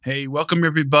Hey, welcome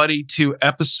everybody to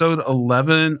episode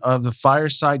 11 of the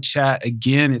Fireside Chat.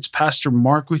 Again, it's Pastor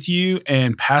Mark with you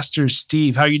and Pastor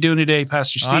Steve. How are you doing today,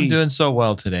 Pastor Steve? I'm doing so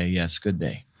well today. Yes, good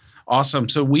day. Awesome.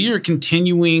 So we are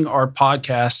continuing our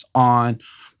podcast on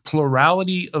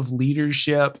plurality of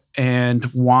leadership and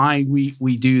why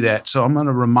we do that. So I'm going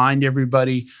to remind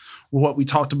everybody what we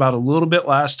talked about a little bit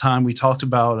last time. We talked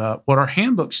about what our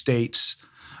handbook states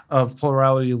of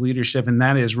plurality of leadership, and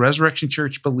that is Resurrection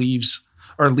Church believes,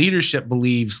 our leadership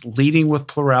believes, leading with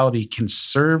plurality can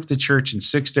serve the church in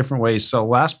 6 different ways. So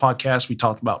last podcast, we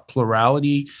talked about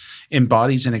plurality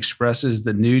embodies and expresses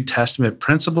the New Testament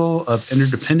principle of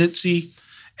interdependency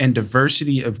and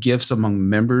diversity of gifts among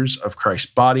members of Christ's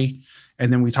body.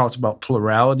 And then we talked about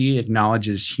plurality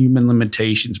acknowledges human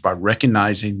limitations by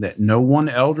recognizing that no one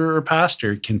elder or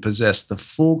pastor can possess the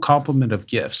full complement of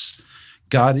gifts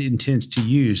God intends to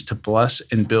use to bless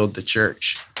and build the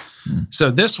church. So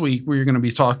this week, we're going to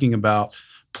be talking about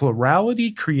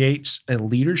plurality creates a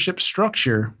leadership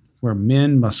structure where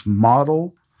men must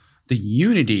model the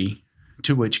unity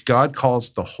to which God calls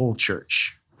the whole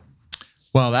church.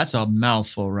 Well, that's a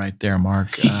mouthful right there,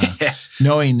 Mark.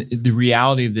 Knowing the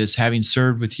reality of this, having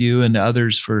served with you and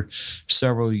others for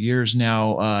several years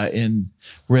now in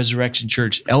Resurrection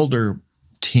Church elder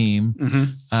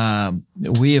team,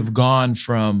 we have gone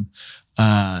from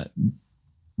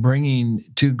bringing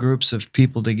 2 groups of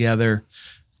people together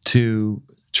to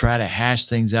try to hash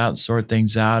things out, sort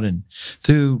things out, and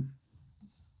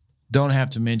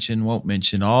won't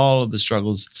mention all of the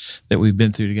struggles that we've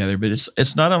been through together. But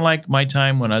it's not unlike my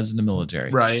time when I was in the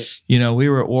military. Right. You know, we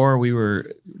were at war, we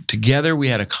were together, we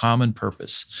had a common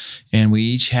purpose, and we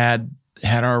each had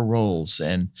our roles.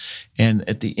 And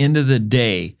at the end of the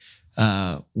day,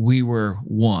 we were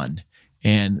one.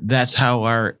 And that's how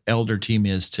our elder team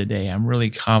is today. I'm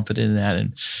really confident in that.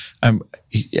 And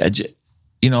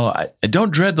I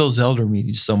don't dread those elder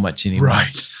meetings so much anymore.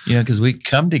 Right. Because we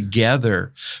come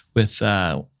together with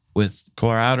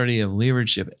plurality of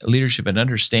leadership and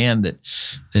understand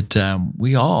that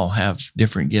we all have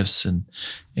different gifts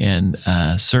and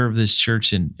serve this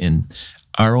church in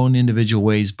our own individual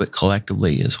ways, but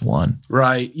collectively as one.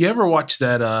 Right. You ever watch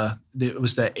that? It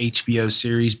was that HBO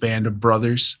series Band of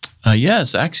Brothers.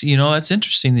 Yes, actually, that's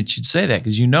interesting that you'd say that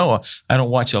because I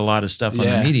don't watch a lot of stuff on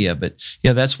the media, but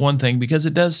yeah, that's one thing because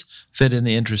it does fit in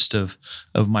the interest of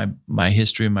my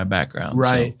history and my background.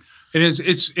 Right. So. It is.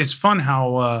 It's fun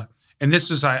how, and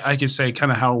this is I could say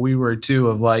kind of how we were too.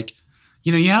 Of like,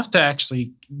 you have to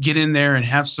actually get in there and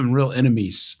have some real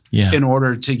enemies in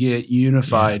order to get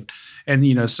unified. Yeah.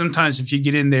 And, sometimes if you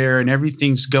get in there and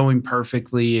everything's going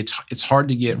perfectly, it's hard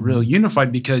to get real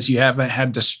unified because you haven't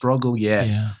had the struggle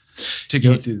yet to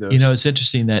go through those. It's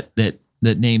interesting that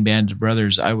name Band of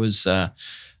Brothers. I was a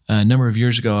number of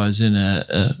years ago, I was in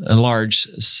a large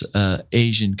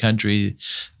Asian country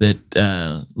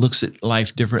that looks at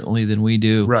life differently than we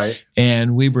do. Right.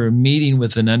 And we were meeting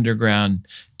with an underground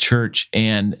church,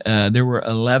 and there were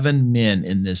 11 men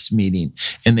in this meeting,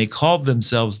 and they called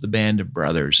themselves the Band of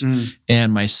Brothers.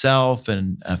 And myself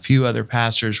and a few other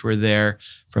pastors were there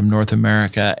from North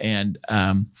America, and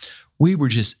we were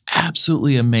just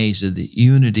absolutely amazed at the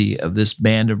unity of this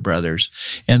band of brothers.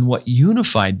 And what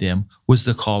unified them was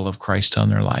the call of Christ on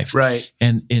their life. Right.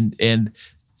 And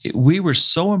we were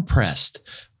so impressed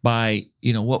by,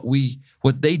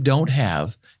 what they don't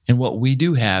have and what we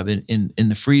do have in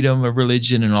the freedom of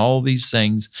religion and all these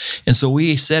things. And so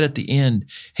we said at the end,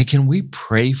 hey, can we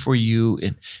pray for you?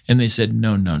 And they said,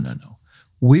 no.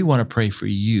 We want to pray for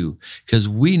you because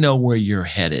we know where you're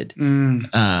headed. And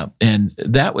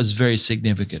that was very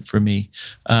significant for me.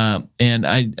 And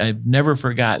I've never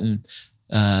forgotten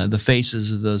the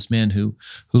faces of those men who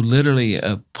literally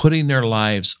putting their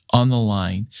lives on the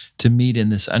line to meet in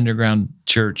this underground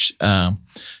church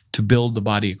to build the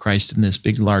body of Christ in this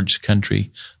big, large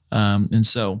country. And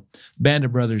so Band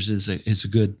of Brothers is a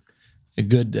good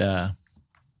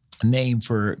name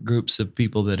for groups of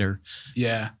people that are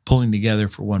pulling together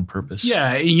for one purpose.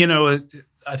 Yeah.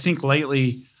 I think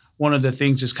lately one of the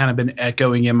things that's kind of been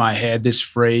echoing in my head, this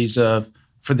phrase of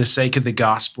for the sake of the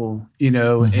gospel,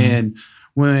 and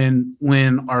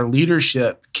when our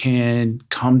leadership can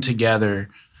come together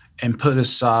and put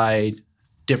aside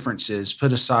differences,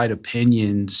 put aside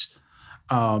opinions,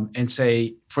 and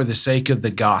say for the sake of the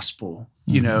gospel,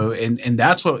 and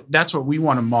that's what we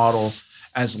want to model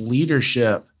as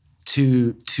leadership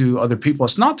to other people.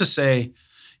 It's not to say,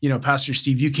 Pastor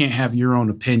Steve, you can't have your own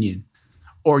opinion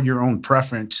or your own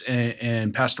preference,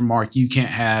 and Pastor Mark, you can't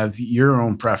have your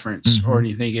own preference or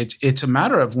anything. It's a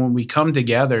matter of when we come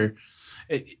together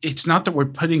it's not that we're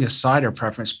putting aside our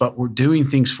preference, but we're doing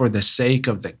things for the sake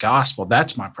of the gospel.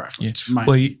 That's my preference.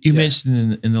 Well, you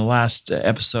mentioned in the last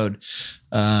episode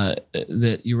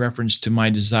that you referenced to my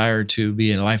desire to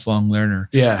be a lifelong learner.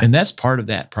 Yeah. And that's part of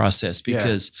that process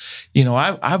because,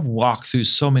 I've walked through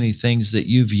so many things that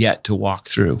you've yet to walk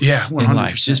through in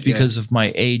life just because of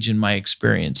my age and my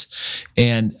experience.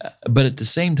 But at the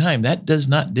same time, that does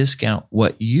not discount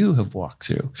what you have walked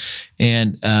through.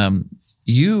 And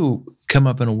you come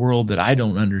up in a world that I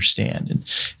don't understand. And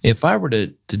if I were to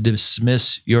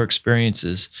dismiss your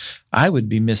experiences, I would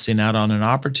be missing out on an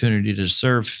opportunity to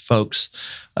serve folks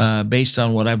based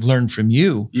on what I've learned from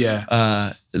you.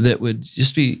 Yeah. That would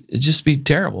just be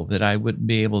terrible that I wouldn't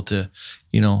be able to,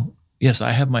 yes,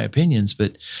 I have my opinions,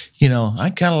 but, I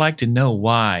kind of like to know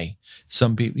why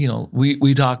some people,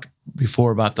 we talked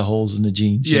before about the holes in the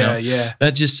jeans. Yeah.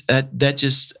 That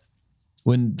just,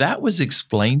 when that was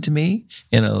explained to me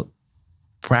in a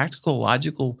practical,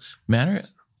 logical manner,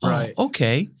 right?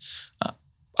 Okay,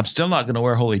 I'm still not going to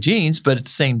wear holy jeans, but at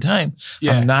the same time,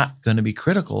 I'm not going to be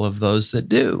critical of those that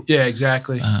do. Yeah,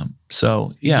 exactly.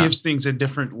 It gives things a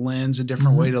different lens, a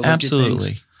different way to look at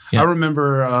things. Yeah. I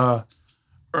remember a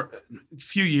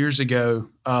few years ago,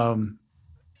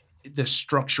 the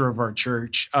structure of our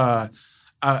church. I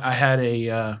had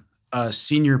a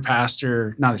senior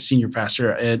pastor, not a senior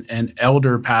pastor, an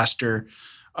elder pastor.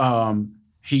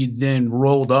 He then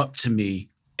rolled up to me,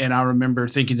 and I remember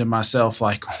thinking to myself,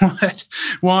 like, what?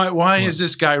 Why is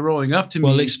this guy rolling up to me?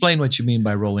 Well, explain what you mean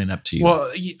by rolling up to you.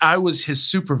 Well, I was his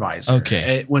supervisor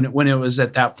when it was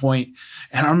at that point.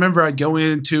 And I remember I'd go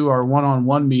into our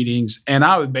one-on-one meetings, and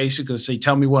I would basically say,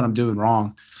 tell me what I'm doing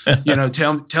wrong.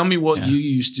 Tell me what you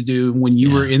used to do when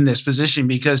you were in this position,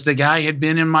 because the guy had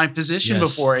been in my position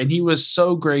before, and he was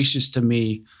so gracious to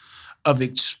me of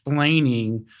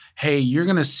explaining, hey, you're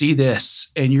going to see this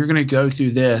and you're going to go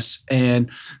through this. And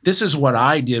this is what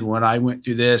I did when I went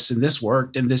through this, and this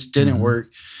worked and this didn't work.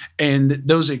 And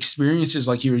those experiences,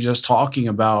 like you were just talking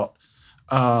about,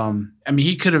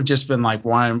 he could have just been like,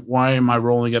 why am I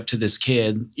rolling up to this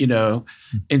kid?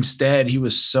 Instead, he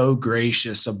was so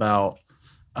gracious about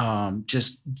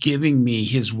just giving me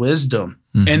his wisdom.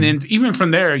 And then even from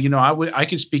there, I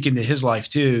could speak into his life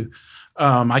too.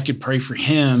 I could pray for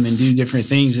him and do different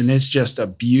things. And it's just a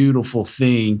beautiful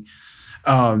thing.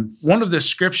 One of the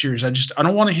scriptures, I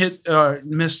don't want to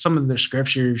miss some of the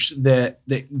scriptures that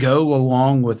go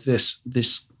along with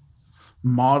this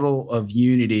model of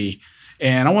unity.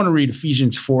 And I want to read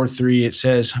Ephesians 4:3. It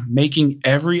says, making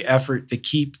every effort to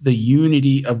keep the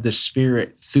unity of the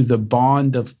Spirit through the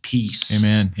bond of peace.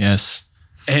 Amen. Yes.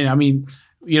 And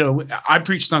I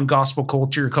preached on gospel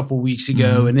culture a couple of weeks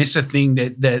ago, and it's a thing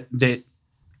that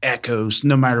echoes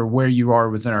no matter where you are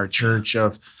within our church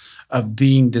of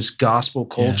being this gospel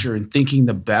culture and thinking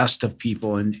the best of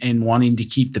people and wanting to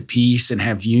keep the peace and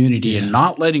have unity and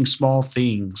not letting small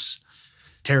things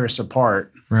tear us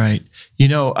apart. Right.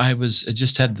 I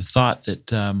just had the thought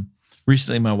that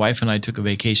recently my wife and I took a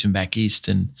vacation back east,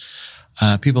 and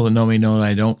people that know me know that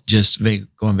I don't just go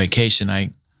on vacation.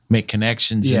 I make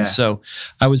connections. Yeah. And so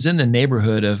I was in the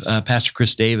neighborhood of Pastor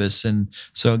Chris Davis. And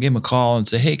so I gave him a call and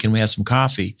said, hey, can we have some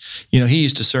coffee? He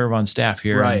used to serve on staff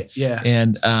here. Right.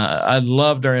 And I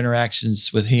loved our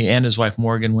interactions with he and his wife,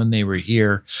 Morgan, when they were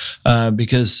here,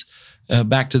 because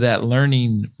back to that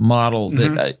learning model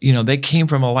that, they came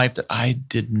from a life that I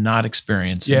did not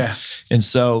experience. Yeah. And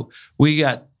so we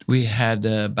had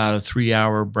about a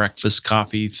 3-hour breakfast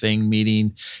coffee thing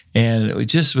meeting. And it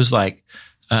just was like,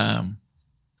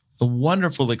 a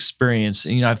wonderful experience.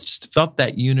 And, I've felt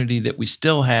that unity that we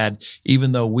still had,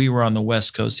 even though we were on the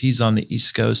West Coast, he's on the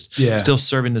East Coast, still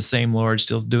serving the same Lord,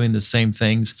 still doing the same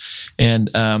things. And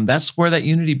that's where that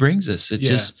unity brings us. It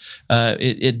just,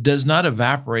 it does not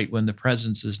evaporate when the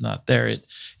presence is not there.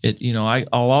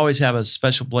 I'll always have a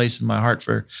special place in my heart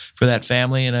for that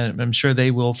family. And I'm sure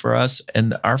they will for us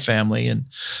and our family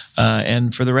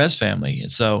and for the Rez family.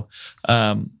 And so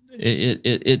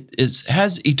it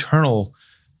has eternal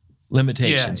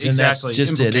limitations. Yeah, exactly. And that's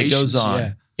just it. It goes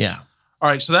on. Yeah. All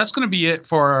right. So that's going to be it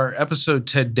for our episode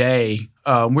today.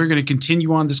 We're going to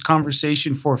continue on this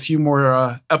conversation for a few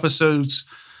more episodes.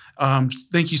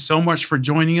 Thank you so much for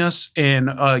joining us, and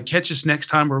catch us next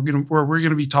time where we're going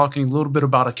to be talking a little bit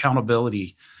about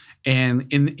accountability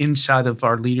and inside of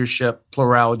our leadership,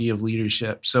 plurality of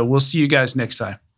leadership. So we'll see you guys next time.